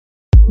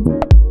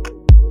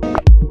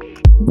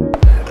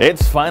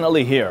It's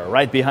finally here.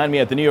 Right behind me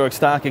at the New York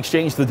Stock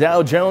Exchange, the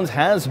Dow Jones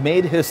has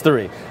made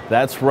history.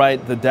 That's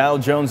right, the Dow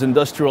Jones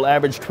Industrial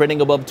Average trading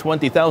above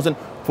 20,000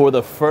 for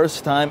the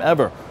first time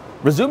ever,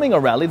 resuming a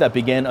rally that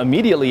began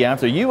immediately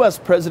after U.S.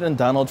 President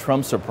Donald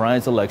Trump's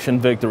surprise election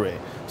victory.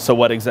 So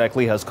what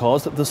exactly has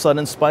caused the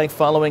sudden spike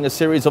following a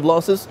series of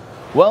losses?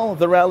 Well,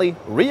 the rally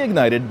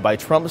reignited by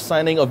Trump's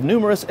signing of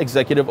numerous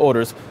executive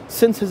orders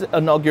since his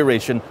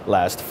inauguration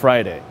last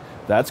Friday.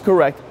 That's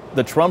correct.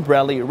 The Trump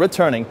rally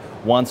returning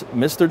once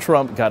Mr.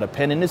 Trump got a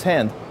pen in his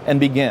hand and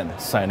began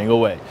signing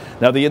away.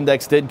 Now, the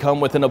index did come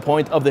within a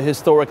point of the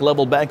historic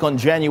level back on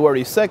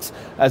January 6th,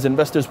 as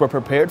investors were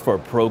prepared for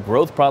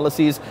pro-growth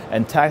policies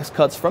and tax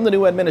cuts from the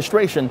new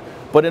administration.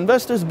 But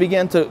investors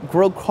began to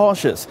grow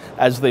cautious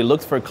as they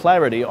looked for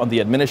clarity on the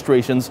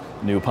administration's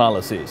new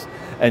policies.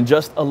 And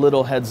just a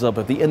little heads up,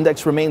 if the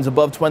index remains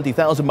above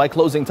 20,000 by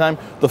closing time,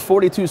 the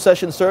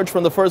 42-session surge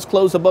from the first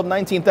close above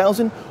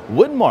 19,000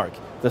 would mark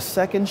the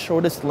second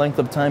shortest length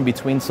of time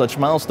between such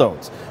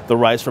milestones. The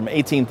rise from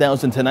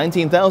 18,000 to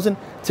 19,000,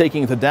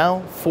 taking the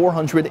Dow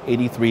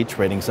 483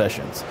 trading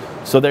sessions.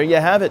 So there you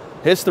have it,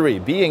 history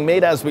being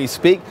made as we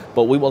speak,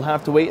 but we will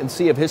have to wait and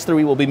see if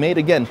history will be made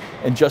again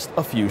in just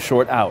a few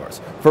short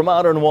hours. For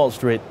Modern Wall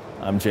Street,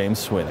 I'm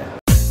James Swinney.